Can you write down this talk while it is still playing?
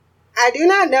I do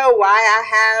not know why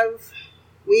I have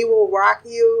We Will Rock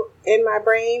You in my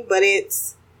brain, but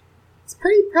it's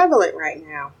pretty prevalent right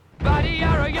now. Buddy, you're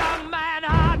a young man,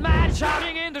 hard man,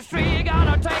 shouting in the street. You're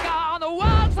gonna take on the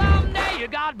world someday. You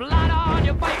got blood on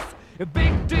your face, a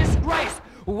big disgrace,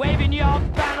 waving your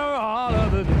banner all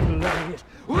over the place.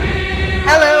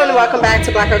 Hello and welcome back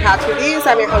to Black Girl Couch Reviews.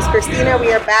 I'm your host, Christina.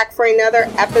 We are back for another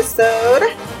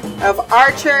episode of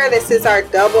Archer. This is our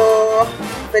double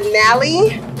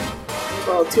finale.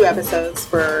 Well, 2 episodes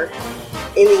for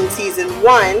ending season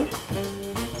 1.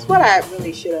 It's what I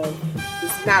really should have.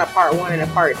 This is not a part 1 and a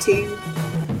part 2.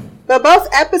 But both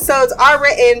episodes are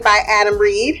written by Adam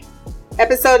Reed.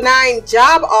 Episode 9,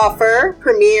 Job Offer,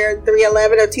 premiered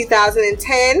 3/11 of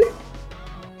 2010.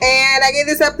 And I gave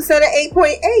this episode an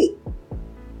 8.8.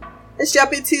 Let's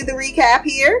jump into the recap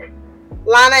here.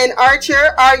 Lana and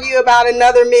Archer argue about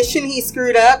another mission he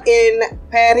screwed up in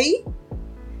Paris.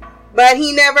 But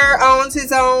he never owns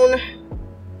his own,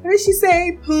 what did she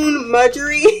say, poon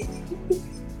mudgery?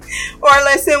 Or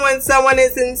listen when someone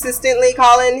is insistently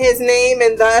calling his name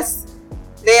and thus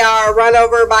they are run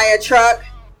over by a truck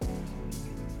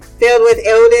filled with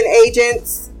Odin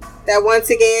agents that once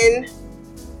again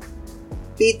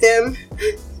beat them.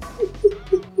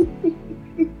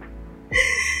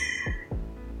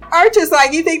 Archer's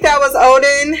like, you think that was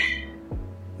Odin?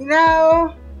 You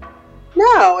know,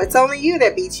 no, it's only you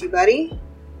that beat you, buddy.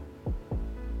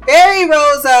 Barry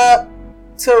rolls up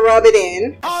to rub it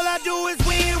in. All I do is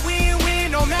win,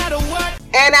 no matter what.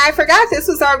 And I forgot this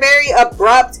was our very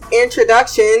abrupt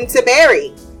introduction to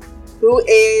Barry, who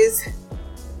is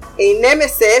a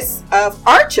nemesis of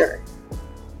Archer,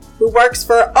 who works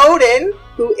for Odin,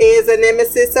 who is a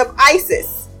nemesis of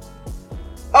Isis.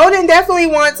 Odin definitely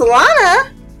wants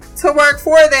Lana to work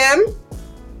for them,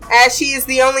 as she is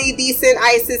the only decent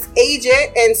Isis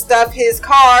agent, and stuff his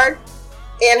card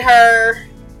in her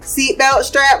seatbelt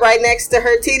strap right next to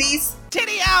her titties.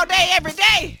 Titty all day, every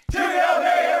day. Titty all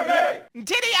day, every day.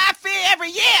 Titty I feel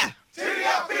every year. Titty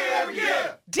I feel every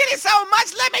year. Titty so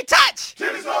much, let me touch.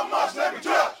 Titty so much, let me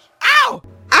touch. Ow!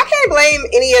 I can't blame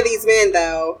any of these men,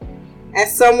 though.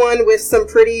 As someone with some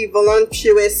pretty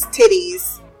voluptuous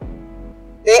titties,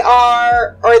 they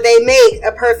are, or they make,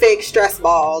 a perfect stress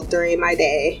ball during my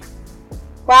day.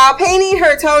 While painting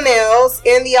her toenails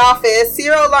in the office,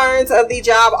 Cyril learns of the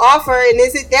job offer and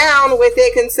isn't down with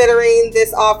it, considering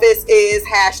this office is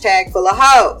 # full of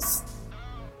hoes.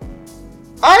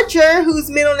 Archer, whose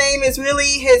middle name is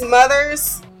really his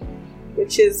mother's,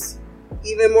 which is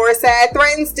even more sad,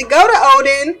 threatens to go to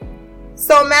Odin,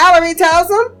 so Mallory tells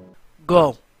him,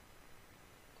 Go.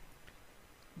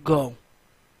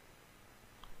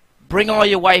 Bring all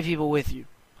your white people with you,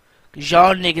 cause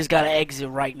y'all niggas gotta exit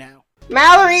right now.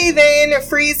 Mallory then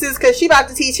freezes because she about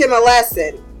to teach him a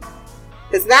lesson.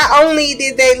 Because not only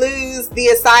did they lose the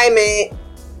assignment,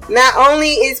 not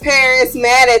only is Paris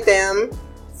mad at them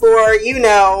for,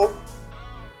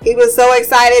 he was so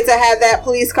excited to have that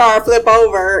police car flip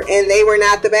over and they were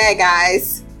not the bad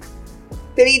guys,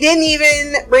 but he didn't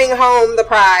even bring home the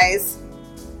prize.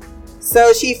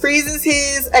 So she freezes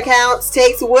his accounts,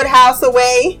 takes Woodhouse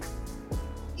away.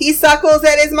 He suckles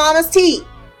at his mama's teeth.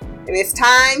 And it's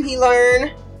time he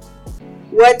learn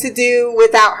what to do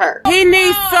without her. He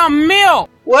needs some milk.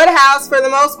 Woodhouse, for the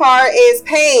most part, is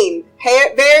pained.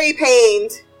 Very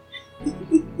pained.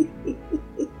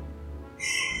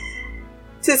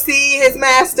 To see his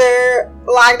master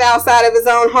locked outside of his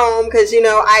own home because,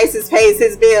 ISIS pays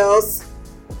his bills.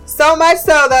 So much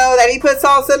so, though, that he puts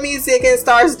on some music and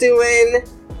starts doing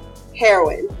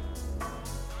heroin.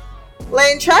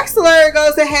 Len Trexler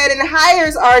goes ahead and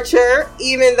hires Archer,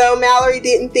 even though Mallory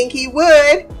didn't think he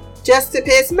would, just to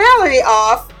piss Mallory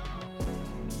off.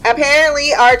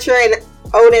 Apparently, Archer and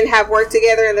Odin have worked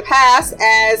together in the past,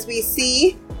 as we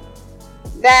see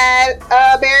that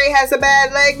Barry has a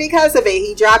bad leg because of it.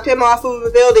 He dropped him off of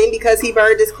a building because he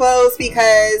burned his clothes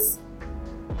because,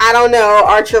 I don't know,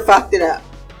 Archer fucked it up.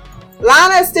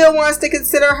 Lana still wants to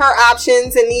consider her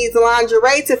options and needs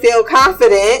lingerie to feel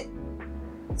confident.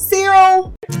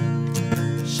 Cyril,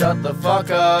 shut the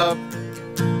fuck up.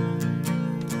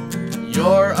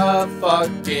 You're a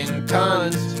fucking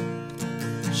cunt.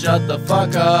 Shut the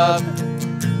fuck up.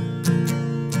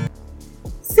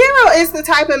 Cyril is the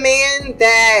type of man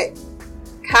that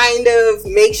kind of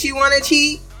makes you want to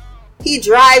cheat. He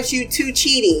drives you to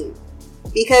cheating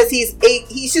because he's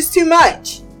just too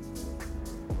much.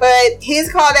 But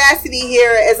his audacity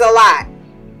here is a lot.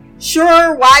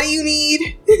 Sure, why do you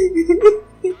need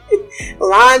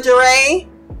lingerie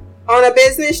on a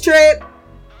business trip?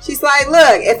 She's like,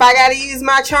 look, if I gotta use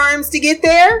my charms to get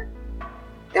there,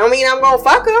 don't mean I'm gonna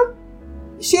fuck him.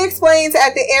 She explains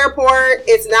at the airport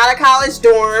it's not a college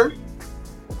dorm.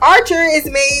 Archer is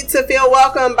made to feel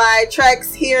welcome by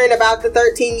Trex hearing about the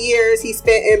 13 years he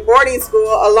spent in boarding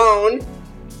school alone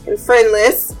and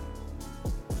friendless.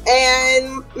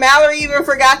 And Mallory even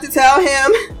forgot to tell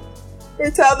him or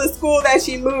tell the school that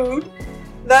she moved,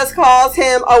 thus calls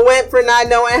him a wimp for not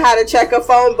knowing how to check a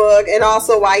phone book, and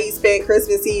also why he spent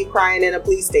Christmas Eve crying in a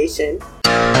police station.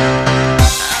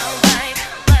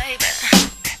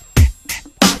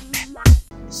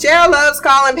 Cheryl loves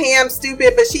calling Pam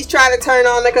stupid, but she's trying to turn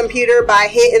on the computer by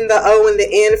hitting the O and the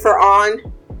N for on.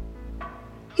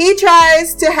 He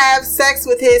tries to have sex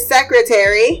with his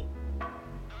secretary,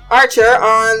 Archer,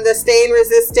 on the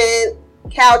stain-resistant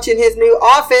couch in his new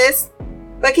office,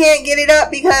 but can't get it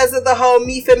up because of the whole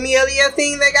Mi Familia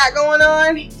thing they got going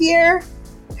on here.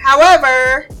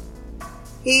 However,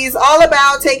 he's all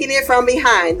about taking it from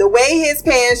behind. The way his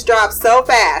pants drop so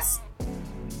fast.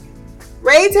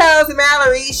 Ray tells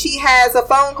Mallory she has a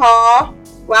phone call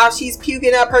while she's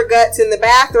puking up her guts in the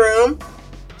bathroom.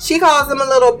 She calls him a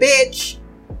little bitch.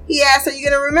 He asks, "Are you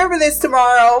going to remember this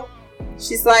tomorrow?"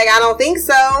 She's like, "I don't think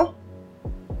so."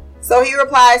 So he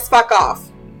replies, "Fuck off."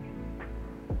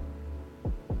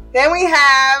 Then we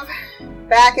have,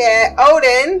 back at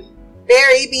Odin,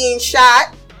 Barry being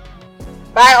shot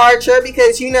by Archer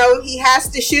because, you know, he has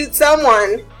to shoot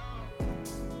someone.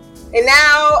 And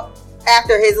now,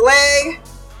 after his leg,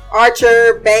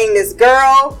 Archer banged this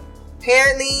girl.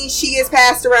 Apparently, she is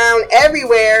passed around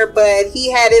everywhere, but he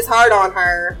had his heart on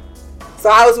her. So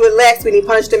I was with Lex when he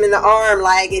punched him in the arm,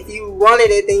 like, if you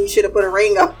wanted it, then you should have put a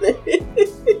ring on it.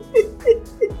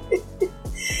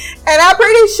 And I'm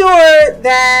pretty sure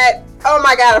that, oh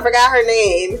my god, I forgot her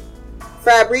name,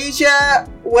 Fabrizia,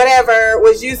 whatever,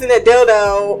 was using a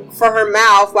dildo for her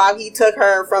mouth while he took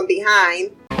her from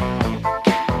behind.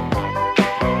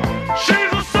 She's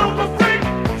a super freak,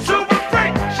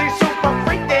 she's super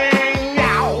freaking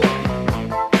out.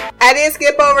 I did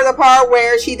skip over the part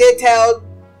where she did tell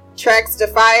Trex to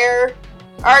fire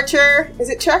Archer. Is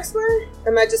it Trexler?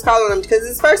 Or am I just calling him, because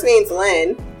his first name's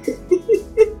Len.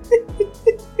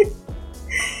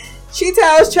 She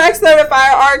tells Trexler to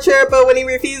fire Archer, but when he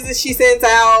refuses, she sends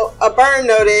out a burn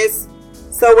notice.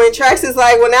 So when Trex is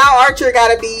like, well, now Archer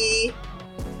gotta be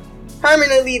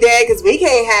permanently dead because we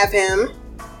can't have him,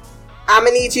 I'm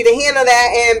gonna need you to handle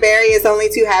that, and Barry is only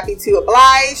too happy to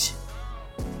oblige.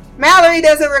 Mallory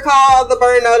doesn't recall the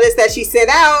burn notice that she sent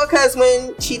out because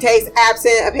when she takes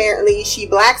absent, apparently she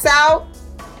blacks out.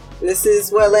 This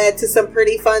is what led to some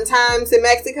pretty fun times in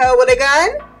Mexico with a gun.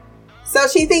 So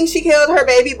she thinks she killed her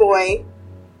baby boy.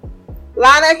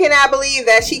 Lana cannot believe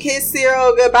that she kissed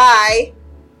Cyril goodbye,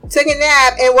 took a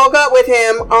nap, and woke up with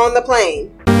him on the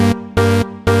plane.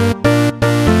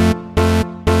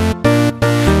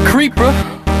 Creeper.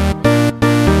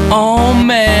 Oh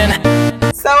man.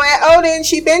 So at Odin,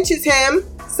 she benches him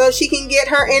so she can get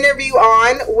her interview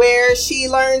on, where she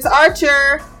learns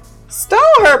Archer stole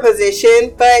her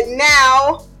position, but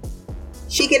now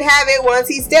she can have it once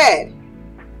he's dead.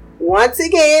 Once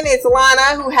again, it's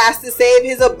Lana who has to save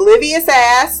his oblivious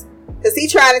ass because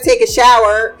he's trying to take a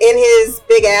shower in his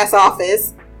big ass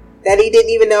office that he didn't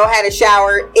even know had a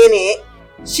shower in it.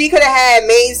 She could have had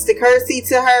maids to curtsy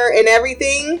to her and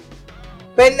everything,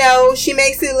 but no, she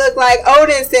makes it look like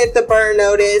Odin sent the burn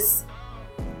notice.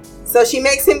 So she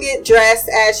makes him get dressed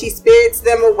as she spirits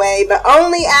them away, but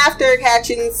only after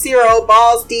catching Cyril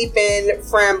balls deep in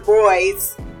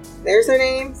Framboise. There's her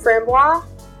name, Framboise?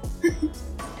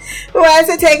 Who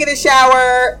hasn't taken a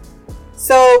shower,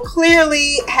 so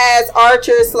clearly has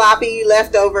Archer's sloppy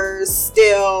leftovers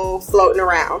still floating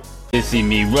around. They see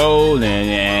me rolling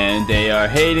and they are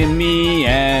hating me,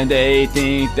 and they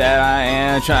think that I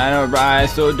am trying to ride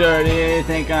so dirty. They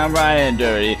think I'm riding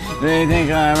dirty. They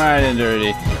think I'm riding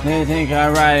dirty. They think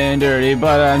I'm riding dirty,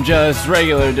 but I'm just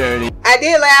regular dirty. I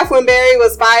did laugh when Barry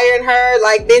was firing her,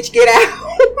 like, bitch, get out.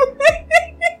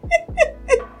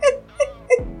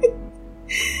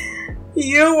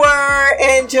 You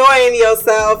were enjoying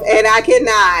yourself, and I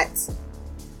cannot.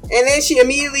 And then she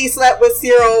immediately slept with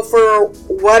Cyril for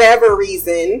whatever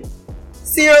reason.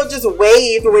 Cyril just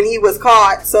waved when he was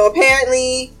caught, so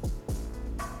apparently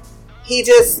he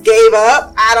just gave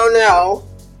up. I don't know.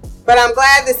 But I'm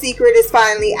glad the secret is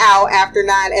finally out after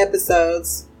 9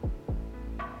 episodes.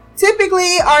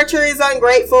 Typically, Archer is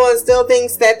ungrateful and still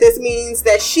thinks that this means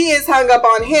that she is hung up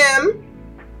on him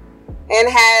and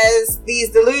has these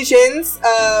delusions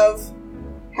of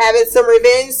having some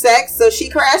revenge sex, so she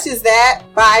crashes that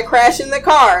by crashing the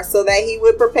car so that he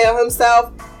would propel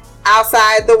himself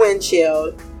outside the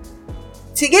windshield.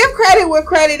 to give credit where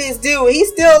credit is due, he's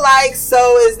still like,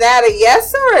 so is that a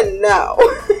yes or a no?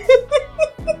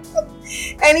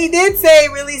 And he did say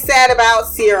really sad about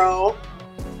Cyril.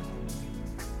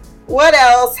 What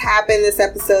else happened this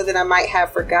episode that I might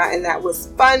have forgotten that was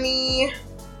funny?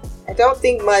 I don't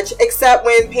think much, except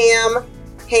when Pam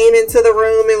came into the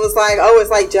room and was like, oh, it's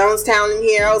like Jonestown in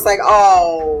here. I was like,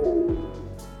 oh,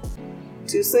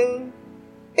 too soon?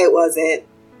 It wasn't.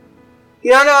 You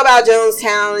don't know about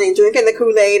Jonestown and drinking the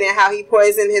Kool-Aid and how he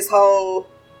poisoned his whole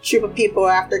troop of people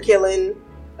after killing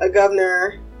a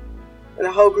governor and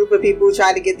a whole group of people who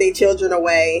tried to get their children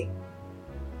away.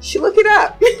 You should look it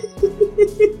up.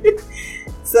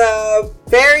 It's a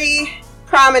very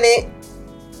prominent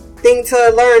thing to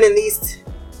learn in these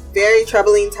very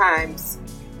troubling times.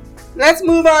 Let's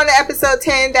move on to episode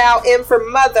 10, Dial M for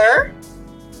Mother.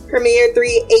 Premiered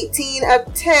 3/18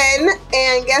 of 10,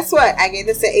 and guess what? I gave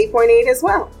this an 8.8 as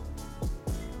well.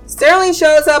 Sterling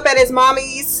shows up at his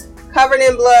mommy's covered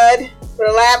in blood with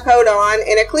a lab coat on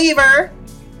and a cleaver.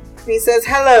 And he says,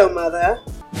 hello, Mother.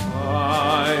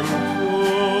 Time to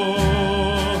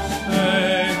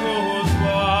say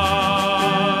goodbye.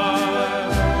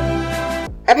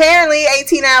 Apparently,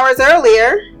 18 hours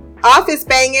earlier, office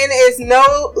banging is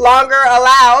no longer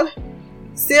allowed.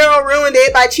 Cyril ruined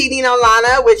it by cheating on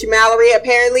Lana, which Mallory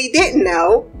apparently didn't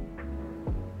know.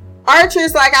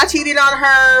 Archer's like, I cheated on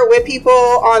her with people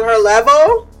on her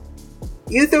level.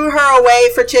 You threw her away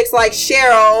for chicks like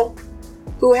Cheryl,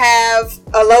 who have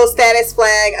a low status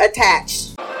flag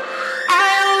attached.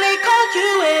 I only call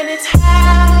you when it's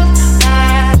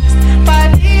half-past,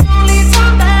 but the only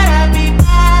time that I be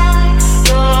by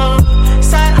your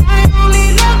side. I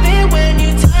only love it when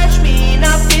you touch me,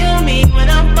 not feel me when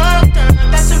I'm fucked up.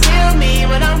 That's a real me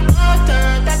when I'm fucked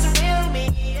up. That's a real me.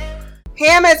 Yeah.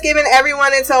 Pam has given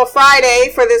everyone until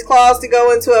Friday for this clause to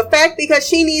go into effect because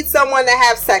she needs someone to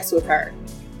have sex with her.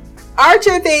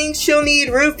 Archer thinks she'll need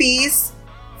roofies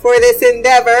for this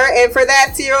endeavor, and for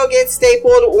that, Cyril gets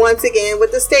stapled once again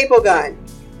with the staple gun.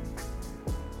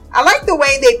 I like the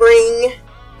way they bring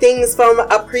things from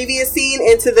a previous scene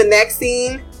into the next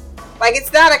scene. Like,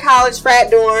 it's not a college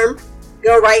frat dorm.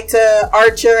 Go right to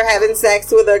Archer having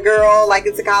sex with a girl like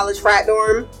it's a college frat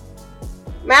dorm.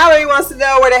 Mallory wants to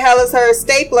know where the hell is her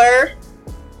stapler,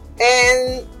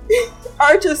 and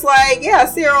Archer's like, yeah,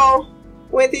 Cyril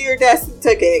went through your desk and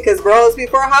took it, because bros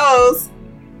before hoes.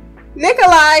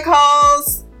 Nikolai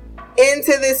calls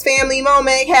into this family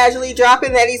moment, casually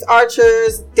dropping that he's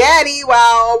Archer's daddy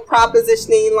while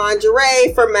propositioning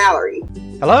lingerie for Mallory.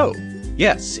 Hello.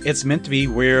 Yes, it's meant to be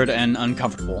weird and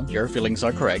uncomfortable. Your feelings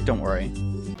are correct, don't worry.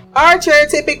 Archer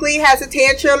typically has a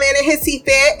tantrum and a hissy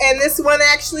fit, and this one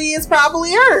actually is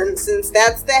probably earned, since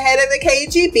that's the head of the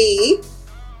KGB.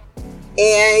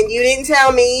 And you didn't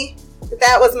tell me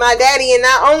that was my daddy, and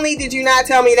not only did you not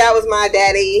tell me that was my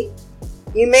daddy,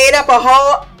 you made up a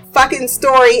whole fucking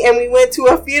story, and we went to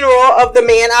a funeral of the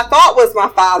man I thought was my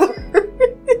father.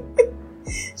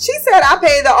 She said I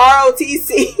paid the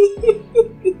ROTC.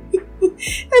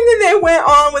 And then they went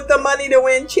on with the money to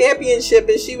win championship,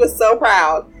 and she was so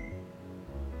proud.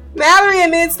 Mallory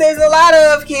admits there's a lot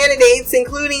of candidates,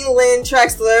 including Lynn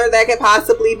Trexler, that could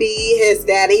possibly be his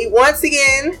daddy. Once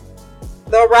again,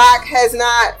 the rock has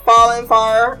not fallen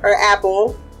far, or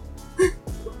apple.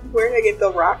 Where did I get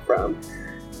the rock from?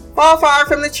 Fall far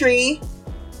from the tree.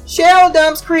 Cheryl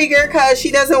dumps Krieger because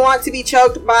she doesn't want to be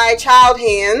choked by child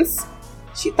hands.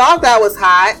 She thought that was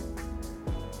hot.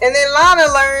 And then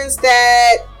Lana learns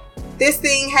that this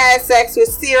thing had sex with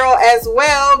Cyril as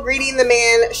well, greeting the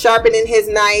man sharpening his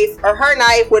knife, or her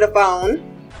knife, with a phone.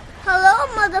 Hello,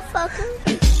 motherfucker.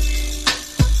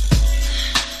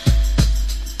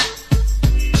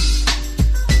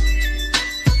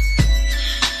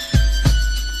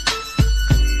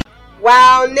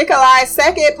 While Nikolai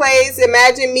Second plays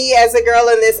Imagine Me as a girl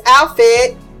in this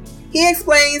outfit, he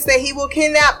explains that he will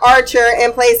kidnap Archer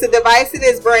and place a device in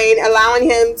his brain, allowing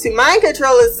him to mind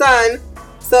control his son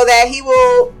so that he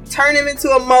will turn him into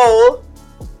a mole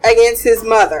against his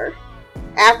mother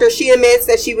after she admits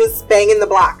that she was banging the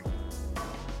block.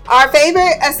 Our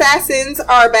favorite assassins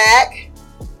are back.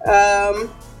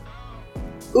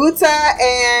 Uta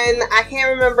and I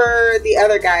can't remember the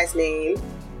other guy's name.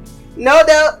 No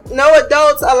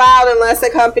adults allowed unless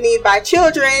accompanied by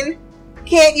children.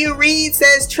 Can't you read,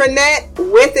 says Trinette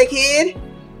with a kid.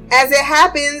 As it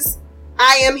happens,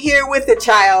 I am here with a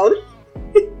child.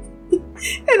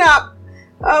 And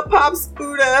pops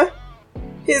Buddha,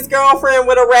 his girlfriend,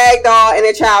 with a rag doll and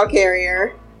a child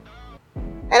carrier.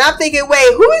 And I'm thinking,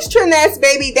 wait, who is Trinette's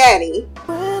baby daddy?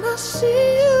 When I see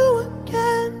you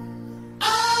again,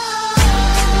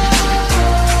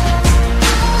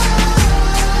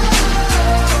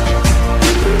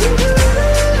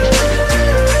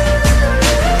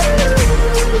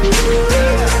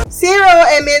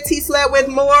 slept with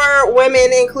more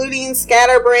women, including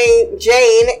Scatterbrain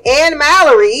Jane and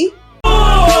Mallory.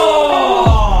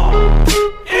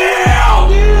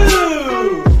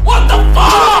 What the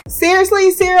fuck?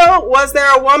 Seriously, Cyril, was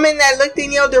there a woman that looked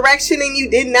in your direction and you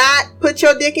did not put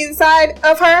your dick inside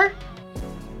of her?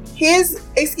 His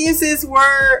excuses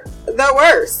were the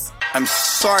worst. I'm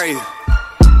sorry.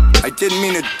 I didn't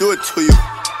mean to do it to you.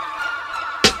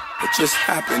 It just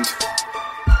happened.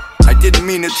 I didn't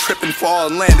mean to trip and fall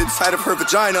and land inside of her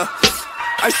vagina.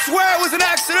 I swear it was an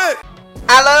accident.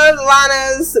 I love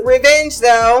Lana's revenge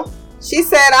though. She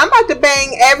said, I'm about to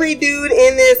bang every dude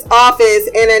in this office,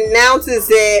 and announces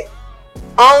it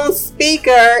on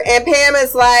speaker. And Pam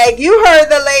is like, you heard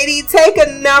the lady, take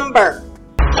a number.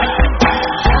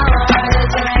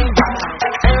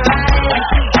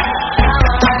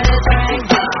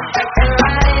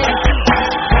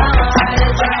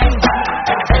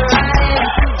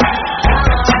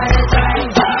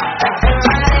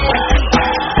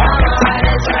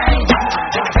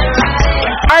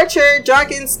 Archer,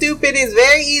 drunk and stupid, is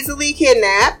very easily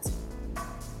kidnapped.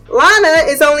 Lana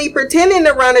is only pretending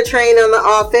to run a train on the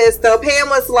office, though Pam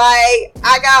was like,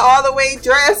 I got all the way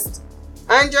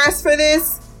undressed for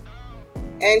this.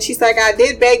 And she's like, I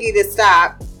did beg you to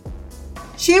stop.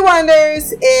 She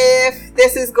wonders if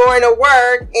this is going to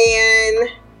work, and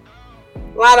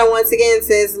Lana once again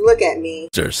says, look at me.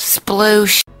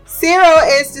 Sploosh. Cyril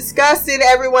is disgusted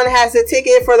everyone has a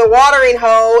ticket for the watering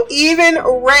hole, even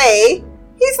Ray.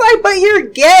 He's like, but you're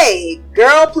gay.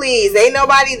 Girl, please, ain't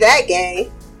nobody that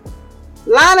gay.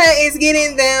 Lana is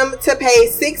getting them to pay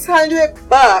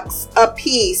 $600 a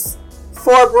piece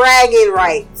for bragging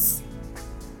rights.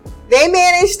 They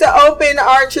manage to open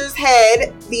Archer's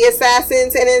head, the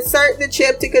assassins, and insert the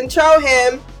chip to control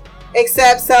him,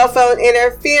 except cell phone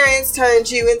interference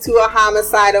turns you into a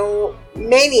homicidal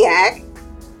maniac.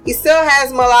 He still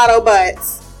has mulatto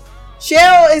butts.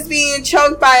 Cheryl is being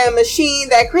choked by a machine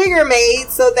that Krieger made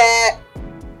so that,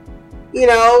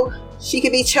 she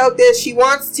can be choked as she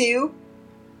wants to.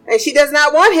 And she does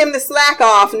not want him to slack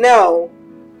off. No,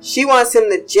 she wants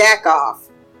him to jack off.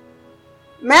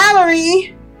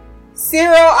 Mallory,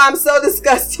 Cyril, I'm so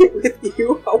disgusted with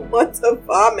you. I want to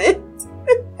vomit.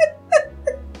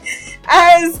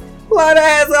 As Lana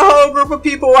has a whole group of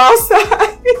people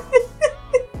outside.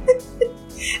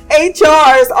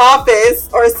 HR's office,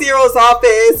 or Cyril's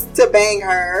office, to bang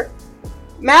her.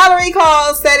 Mallory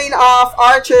calls, setting off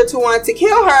Archer to want to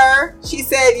kill her. She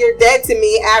said, you're dead to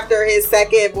me, after his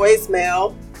second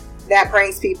voicemail. That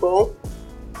pranks people.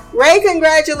 Ray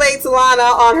congratulates Lana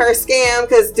on her scam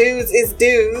because dudes is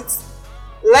dudes.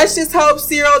 Let's just hope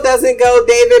Cyril doesn't go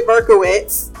David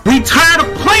Berkowitz. We tired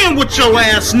of playing with your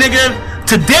ass, nigga.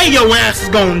 Today your ass is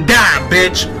gonna die,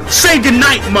 bitch. Say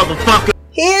goodnight, motherfucker.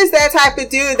 He is that type of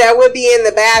dude that would be in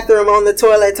the bathroom on the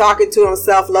toilet talking to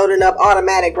himself, loading up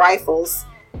automatic rifles.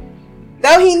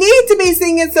 Though he needs to be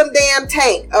singing some damn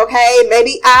Tank, okay?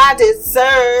 Maybe I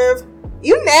deserve.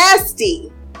 You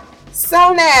nasty.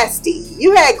 So nasty.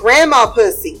 You had grandma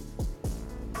pussy.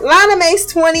 Lana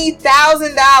makes $20,000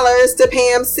 to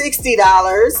Pam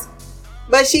 $60.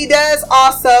 But she does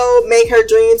also make her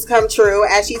dreams come true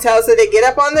as she tells her to get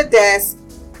up on the desk,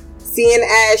 seeing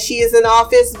as she is an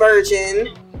office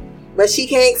virgin, but she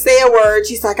can't say a word.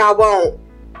 She's like, I won't.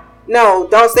 No,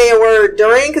 don't say a word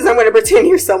during, because I'm going to pretend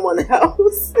you're someone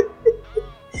else.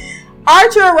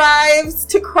 Archer arrives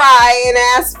to cry and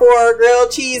asks for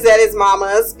grilled cheese at his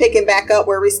mama's, picking back up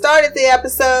where we started the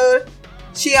episode.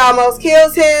 She almost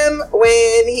kills him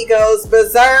when he goes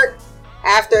berserk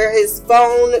after his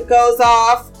phone goes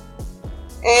off,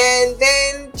 and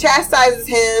then chastises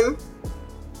him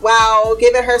while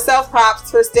giving herself props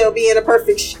for still being a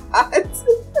perfect shot.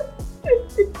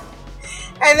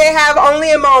 And they have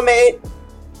only a moment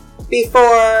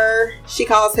before she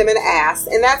calls him an ass.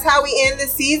 And that's how we end the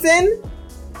season.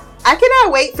 I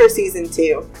cannot wait for season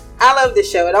 2. I love the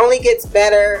show. It only gets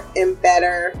better and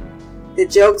better. The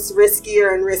jokes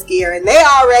riskier and riskier, and they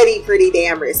already pretty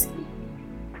damn risky.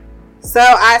 So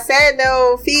I said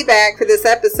no feedback for this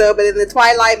episode, but in the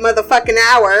twilight motherfucking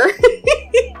hour,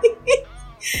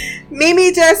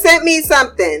 Mimi just sent me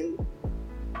something.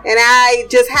 And I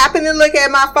just happened to look at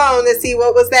my phone to see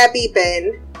what was that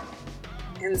beeping.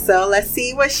 And so let's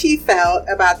see what she felt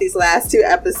about these last 2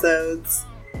 episodes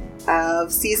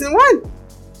of season 1.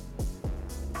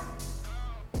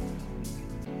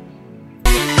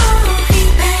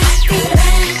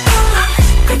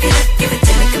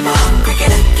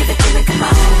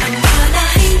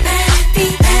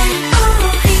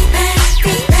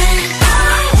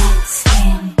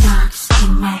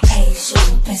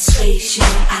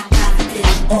 I got it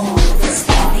all.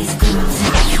 These girls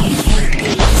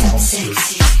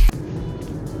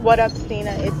What up,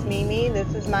 Stina? It's Mimi.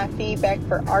 This is my feedback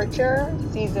for Archer,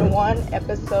 Season 1,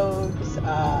 Episodes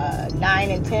 9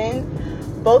 and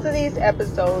 10. Both of these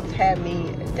episodes had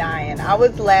me dying. I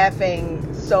was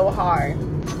laughing so hard.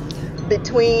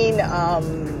 Between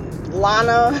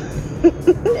Lana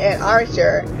and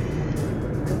Archer,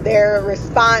 their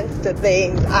response to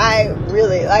things, I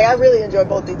really enjoyed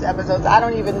both these episodes. I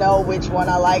don't even know which one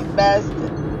I like best.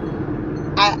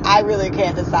 I really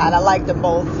can't decide. I like them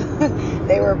both.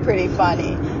 They were pretty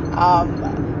funny.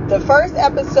 The first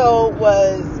episode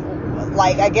was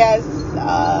like, I guess,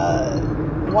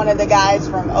 one of the guys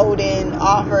from Odin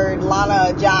offered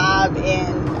Lana a job,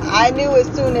 and I knew as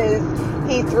soon as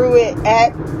he threw it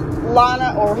at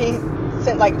Lana, or he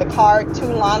sent like the card to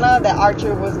Lana, that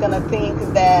Archer was gonna think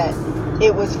that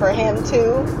it was for him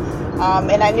too.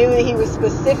 And I knew that he was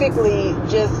specifically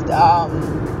just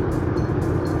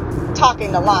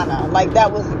talking to Lana, like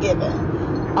that was a given.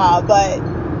 But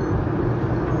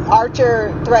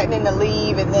Archer threatening to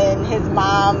leave, and then his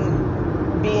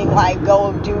mom being like,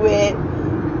 go do it.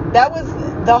 That was,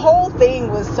 the whole thing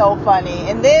was so funny.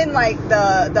 And then like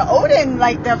the Odin,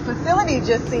 like the facility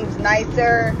just seems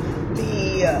nicer.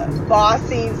 The boss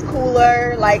seems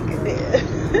cooler. Like,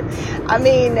 I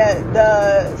mean,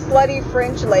 the slutty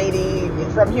French lady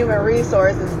from Human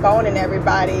Resources boning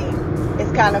everybody.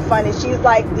 It's kind of funny. She's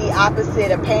like the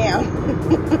opposite of Pam.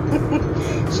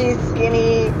 She's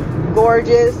skinny,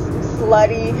 gorgeous,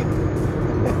 slutty.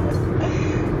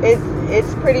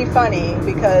 It's pretty funny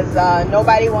because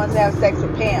nobody wants to have sex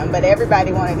with Pam, but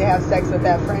everybody wanted to have sex with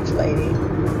that French lady.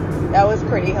 That was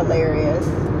pretty hilarious.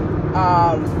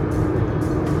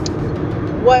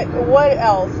 What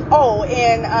else? Oh,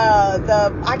 and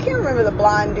I can't remember the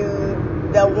blonde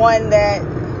dude, the one that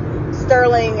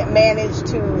Sterling managed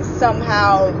to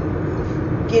somehow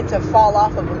get to fall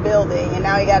off of a building, and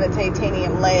now he got a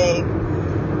titanium leg.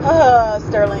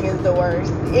 Sterling is the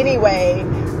worst. Anyway,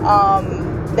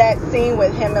 that scene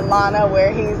with him and Lana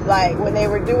where he's like, when they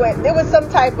were doing, there was some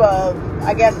type of,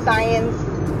 I guess, science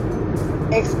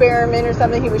experiment or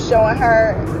something he was showing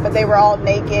her, but they were all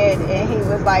naked, and he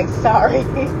was like, sorry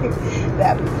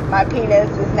that my penis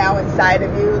is now inside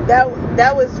of you.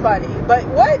 That was funny. But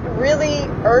what really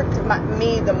irked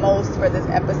me the most for this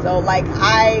episode, like,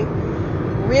 I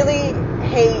really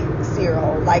hate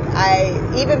Cyril. Like,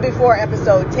 even before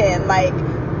episode 10, like,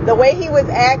 the way he was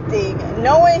acting,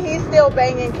 knowing he's still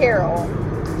banging Cheryl,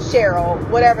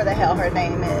 whatever the hell her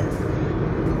name is,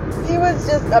 he was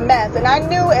just a mess. And I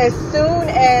knew as soon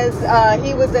as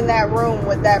he was in that room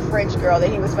with that French girl that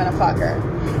he was gonna fuck her.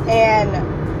 And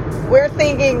we're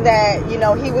thinking that, you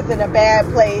know, he was in a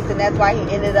bad place, and that's why he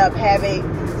ended up having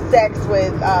sex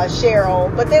with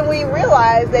Cheryl. But then we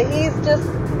realized that he's just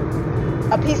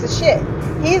a piece of shit.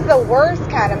 He's the worst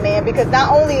kind of man, because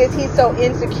not only is he so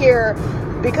insecure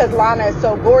because Lana is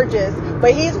so gorgeous,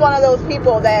 but he's one of those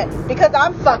people that, because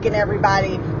I'm fucking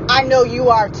everybody, I know you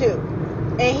are too.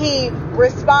 And he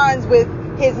responds with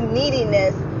his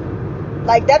neediness.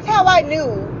 Like, that's how I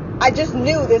just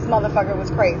knew this motherfucker was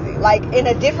crazy. Like, in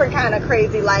a different kind of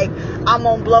crazy, like, I'm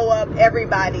gonna blow up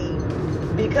everybody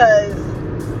because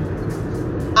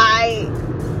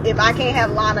if I can't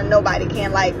have Lana, nobody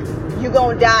can. Like, you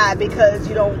gonna die because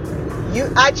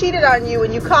I cheated on you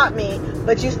and you caught me,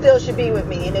 but you still should be with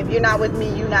me. And if you're not with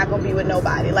me, you're not gonna be with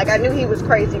nobody. Like, I knew he was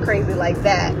crazy like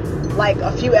that, like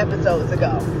a few episodes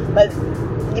ago. But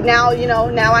now, you know,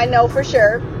 now I know for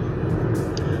sure.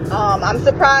 I'm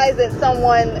surprised that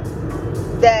someone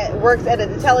that works at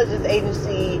an intelligence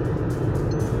agency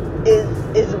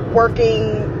is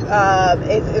working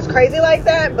is crazy like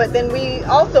that. But then we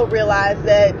also realize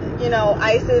that, you know,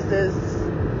 ISIS is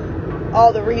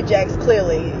all the rejects,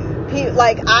 clearly.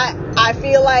 Like, I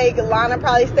feel like Lana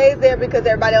probably stays there because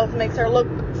everybody else makes her look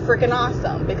freaking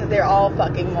awesome, because they're all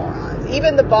fucking morons.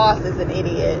 Even the boss is an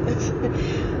idiot.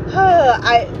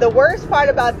 The worst part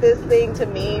about this thing to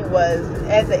me was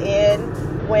at the end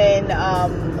when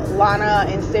Lana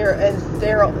and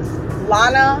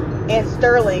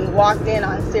Sterling walked in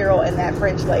on Cyril and that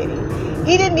French lady.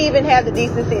 He didn't even have the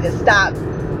decency to stop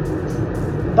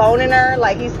boning her.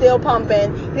 Like, he's still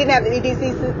pumping. He didn't have the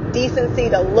decency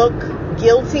to look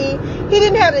guilty. He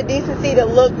didn't have the decency to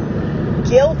look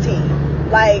guilty,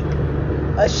 like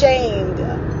ashamed.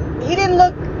 He didn't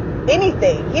look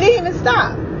anything. He didn't even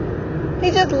stop. He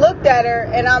just looked at her,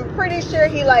 and I'm pretty sure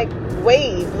he like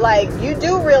waved. Like, you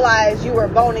do realize you were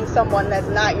boning someone that's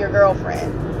not your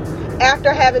girlfriend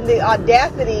after having the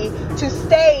audacity to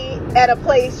stay at a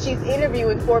place she's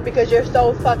interviewing for because you're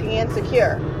so fucking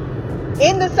insecure.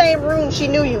 In the same room she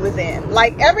knew you was in.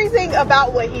 Like, everything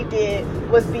about what he did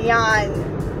was beyond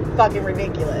fucking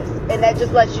ridiculous. And that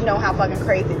just lets you know how fucking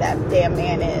crazy that damn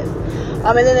man is.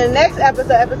 And then the next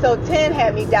episode 10,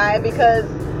 had me dying because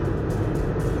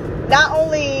not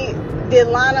only did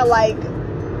Lana like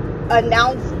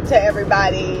announce to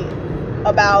everybody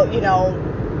about, you know,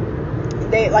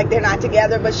 they're not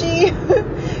together, but she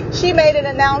she made an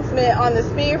announcement on the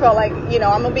speakerphone, like, you know,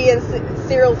 I'm gonna be in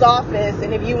Cyril's office,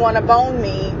 and if you want to bone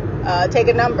me, take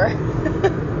a number.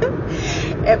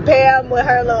 And Pam with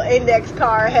her little index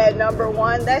card had number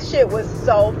 1. That shit was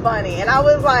so funny, and I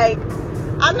was like,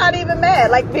 I'm not even mad.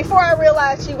 Like, before I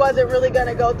realized she wasn't really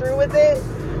gonna go through with it,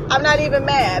 I'm not even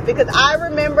mad, because I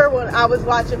remember when I was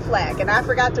watching Flack, and I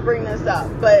forgot to bring this up,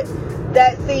 but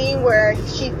that scene where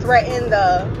she threatened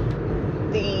the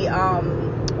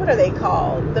what are they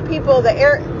called? The people, the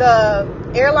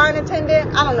airline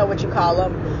attendant? I don't know what you call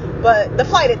them, but the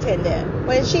flight attendant.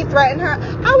 When she threatened her,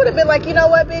 I would have been like, you know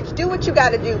what, bitch, do what you got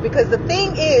to do, because the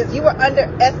thing is, you are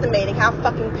underestimating how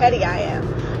fucking petty I am.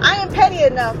 I am petty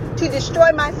enough to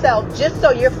destroy myself just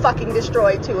so you're fucking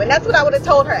destroyed too. And that's what I would have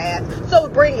told her ass. So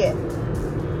bring it.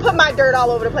 Put my dirt all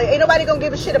over the place. Ain't nobody gonna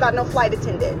give a shit about no flight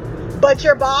attendant. But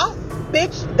your boss,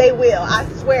 bitch, they will. I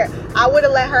swear. I would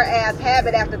have let her ass have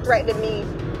it after threatening me.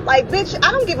 Like, bitch,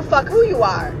 I don't give a fuck who you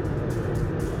are.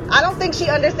 I don't think she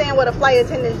understands what a flight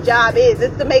attendant's job is.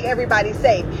 It's to make everybody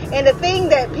safe. And the thing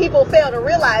that people fail to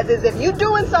realize is if you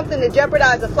doing something to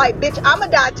jeopardize a flight, bitch, I'ma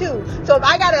die too. So if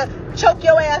I gotta choke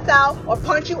your ass out or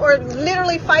punch you or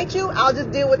literally fight you, I'll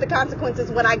just deal with the consequences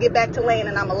when I get back to land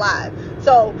and I'm alive.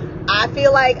 So I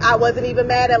feel like I wasn't even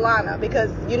mad at Lana,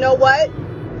 because you know what?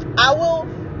 I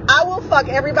will fuck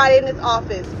everybody in this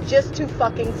office just to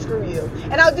fucking screw you.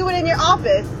 And I'll do it in your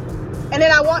office. And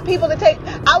then I want people to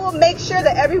I will make sure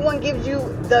that everyone gives you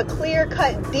the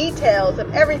clear-cut details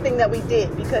of everything that we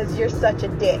did, because you're such a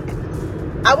dick.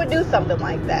 I would do something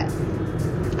like that.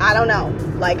 I don't know.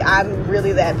 Like, I'm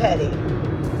really that petty.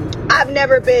 I've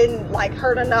never been, like,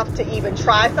 hurt enough to even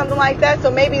try something like that.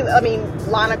 So maybe, I mean,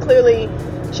 Lana clearly,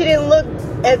 she didn't look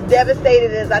as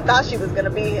devastated as I thought she was going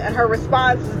to be. And her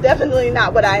response is definitely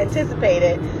not what I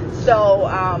anticipated. So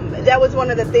that was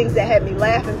one of the things that had me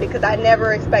laughing, because I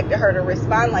never expected her to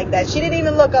respond like that. She didn't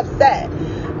even look upset.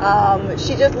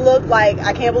 She just looked like,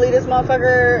 I can't believe this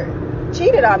motherfucker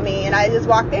cheated on me, and I just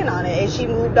walked in on it, and she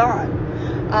moved on.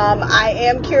 I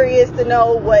am curious to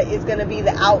know what is going to be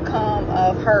the outcome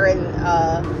of her and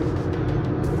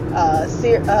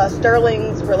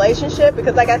Sterling's relationship,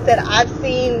 because like I said, I've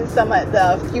seen some of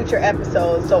the future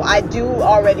episodes, so I do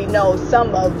already know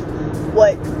some of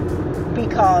what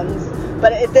becomes,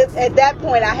 but at that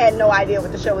point I had no idea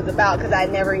what the show was about, because I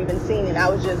had never even seen it. I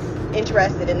was just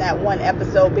interested in that one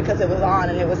episode because it was on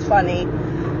and it was funny.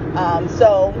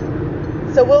 So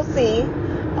we'll see.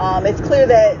 It's clear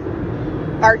that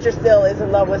Archer still is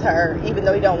in love with her, even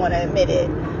though he don't want to admit it.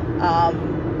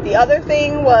 The other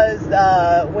thing was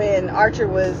when Archer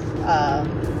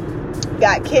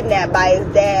got kidnapped by his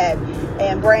dad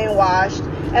and brainwashed.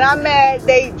 And I'm mad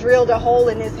they drilled a hole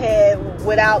in his head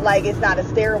without, like, it's not a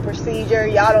sterile procedure.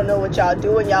 Y'all don't know what y'all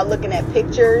doing. Y'all looking at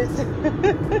pictures.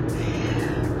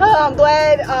 I'm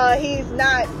glad he's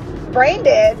not brain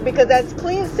dead, because that's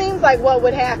seems like what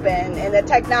would happen. And the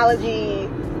technology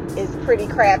is pretty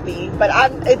crappy. But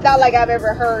it's not like I've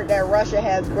ever heard that Russia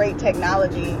has great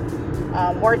technology.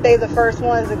 Weren't they the first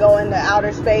ones to go into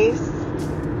outer space?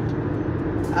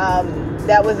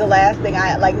 That was the last thing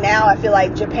now I feel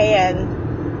like Japan,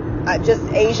 just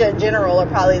Asia in general, are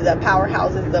probably the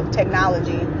powerhouses of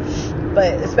technology,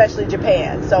 but especially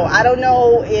Japan. So I don't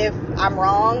know if I'm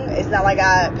wrong. It's not like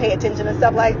I pay attention to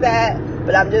stuff like that,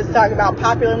 but I'm just talking about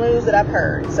popular news that I've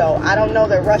heard. So I don't know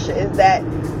that Russia is that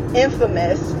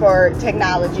infamous for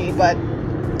technology, but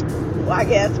I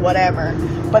guess whatever.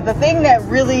 But the thing that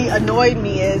really annoyed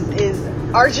me is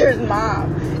Archer's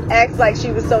mom acts like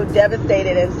she was so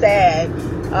devastated and sad,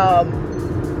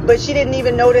 but she didn't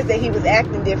even notice that he was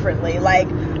acting differently. Like,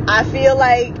 I feel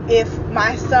like if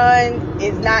my son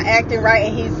is not acting right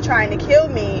and he's trying to kill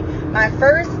me, my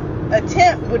first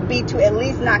attempt would be to at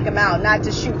least knock him out, not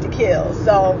to shoot to kill.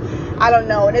 So I don't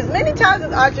know. And as many times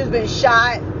as Archer's been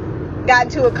shot, got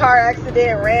into a car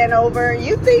accident, ran over,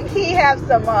 you think he have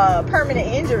some permanent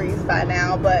injuries by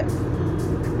now, but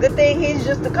good thing he's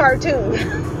just a cartoon,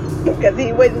 because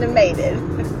he wouldn't have made it.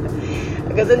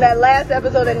 Because in that last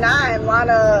episode of 9,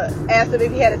 Lana asked him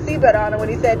if he had a seatbelt on, and when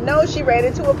he said no, she ran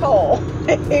into a pole.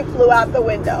 He flew out the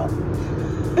window.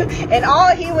 And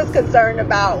all he was concerned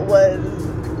about was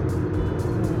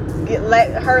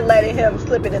her letting him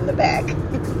slip it in the back.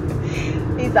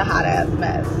 He's a hot ass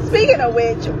mess. Speaking of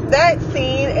which, that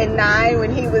scene in 9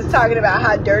 when he was talking about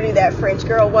how dirty that French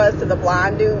girl was to the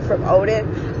blonde dude from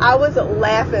Odin, I was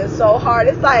laughing so hard.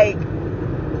 It's like,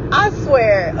 I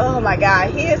swear, oh my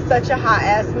God, he is such a hot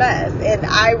ass mess. And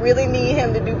I really need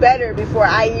him to do better before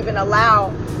I even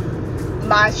allow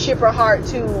my shipper heart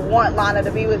to want Lana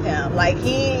to be with him. Like,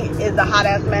 he is a hot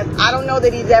ass mess. I don't know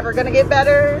that he's ever going to get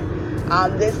better.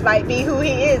 This might be who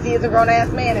he is. He is a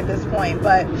grown-ass man at this point.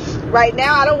 But right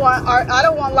now, I don't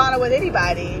want Lana with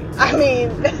anybody. I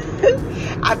mean,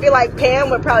 I feel like Pam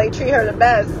would probably treat her the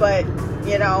best. But,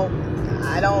 you know,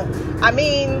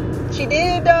 she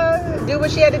did do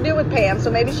what she had to do with Pam. So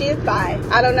maybe she is bi.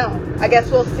 I don't know. I guess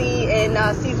we'll see in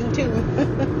season 2.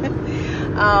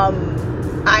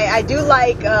 I do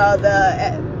like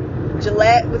the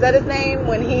Gillette, was that his name?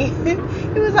 When he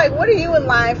was like, what are you in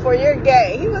line for? You're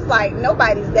gay. He was like,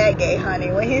 nobody's that gay,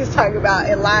 honey. When he was talking about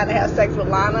in line to have sex with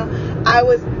Lana, I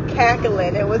was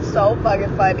cackling. It was so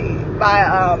fucking funny.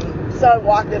 My son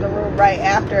walked in the room right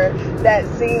after that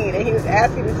scene and he was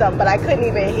asking me something, but I couldn't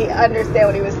even understand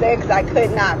what he was saying because I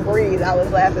could not breathe. I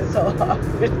was laughing so hard.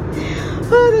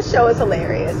 Oh, this show is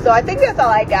hilarious. So I think that's all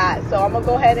I got. So I'm going to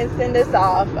go ahead and send this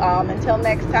off. Until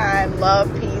next time,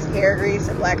 love, peace, hair grease,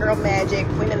 and Black Girl Magic.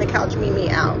 Queen of the Couch, Mimi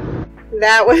out.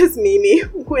 That was Mimi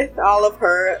with all of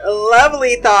her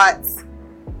lovely thoughts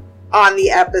on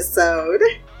the episode.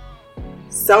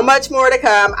 So much more to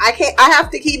come. I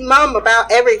have to keep mum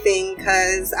about everything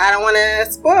because I don't want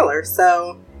to spoil her.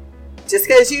 So just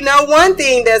because you know one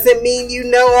thing doesn't mean you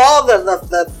know all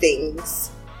the things.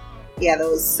 Yeah,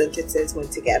 those sentences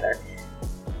went together.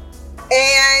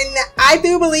 And I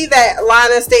do believe that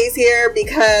Lana stays here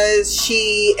because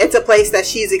it's a place that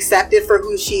she's accepted for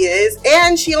who she is.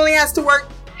 And she only has to work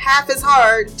half as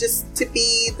hard just to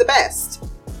be the best.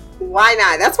 Why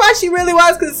not? That's why she really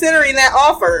was considering that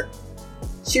offer.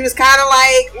 She was kind of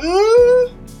like,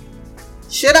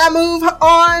 should I move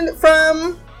on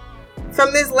from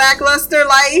this lackluster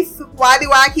life? Why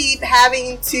do I keep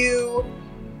having to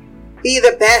be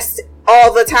the best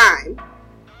all the time?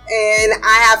 And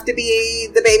I have to be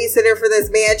the babysitter for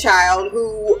this man child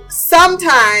who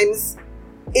sometimes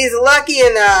is lucky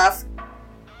enough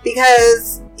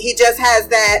because he just has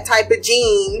that type of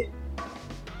gene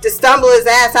to stumble his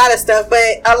ass out of stuff.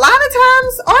 But a lot of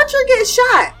times Archer gets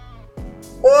shot.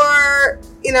 Or,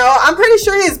 you know, I'm pretty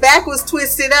sure his back was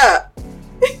twisted up.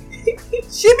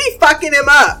 She be fucking him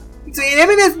up. Between him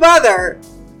and his mother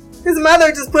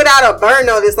just put out a burn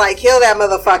notice like, kill that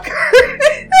motherfucker.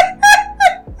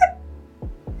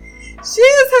 She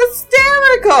is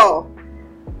hysterical.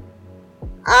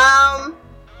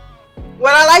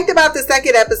 What I liked about the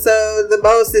second episode the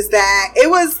most is that it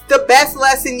was the best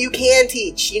lesson you can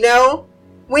teach, you know?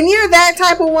 When you're that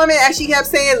type of woman, as she kept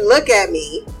saying, look at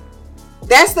me.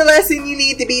 That's the lesson you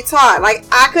need to be taught. Like,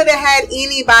 I could have had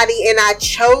anybody and I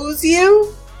chose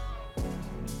you.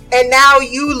 And now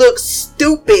you look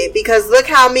stupid because look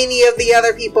how many of the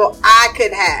other people I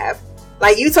could have.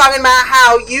 Like, you talking about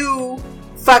how you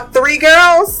fuck 3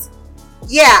 girls?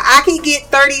 Yeah, I can get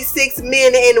 36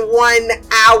 men in 1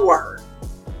 hour.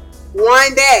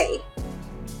 1 day.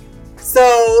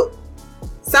 So,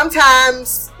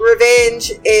 sometimes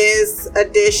revenge is a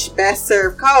dish best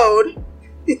served cold.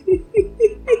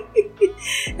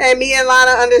 And me and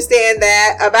Lana understand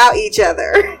that about each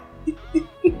other.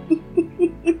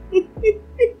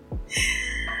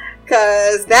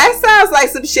 Cause that sounds like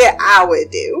some shit I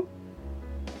would do.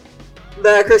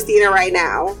 The Christina right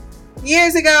now.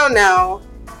 Years ago, no.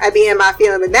 I'd be in my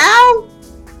feeling, but now,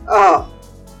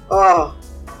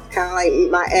 kind of like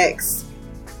my ex.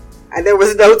 And there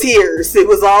was no tears. It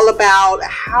was all about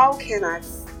how can I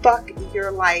fuck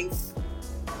your life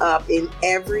up in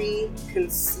every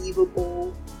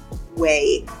conceivable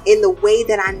way, in the way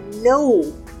that I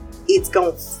know it's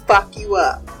gonna fuck you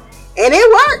up. And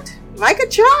it worked like a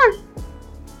charm.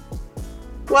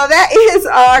 Well, that is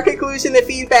our conclusion and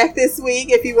feedback this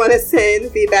week. If you want to send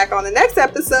feedback on the next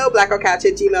episode,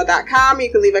 blackgirlcouch@gmail.com.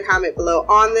 You can leave a comment below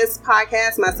on this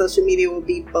podcast. My social media will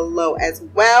be below as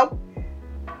well.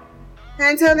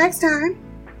 Until next time,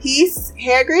 peace,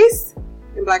 hair grease,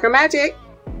 and Black Girl Magic.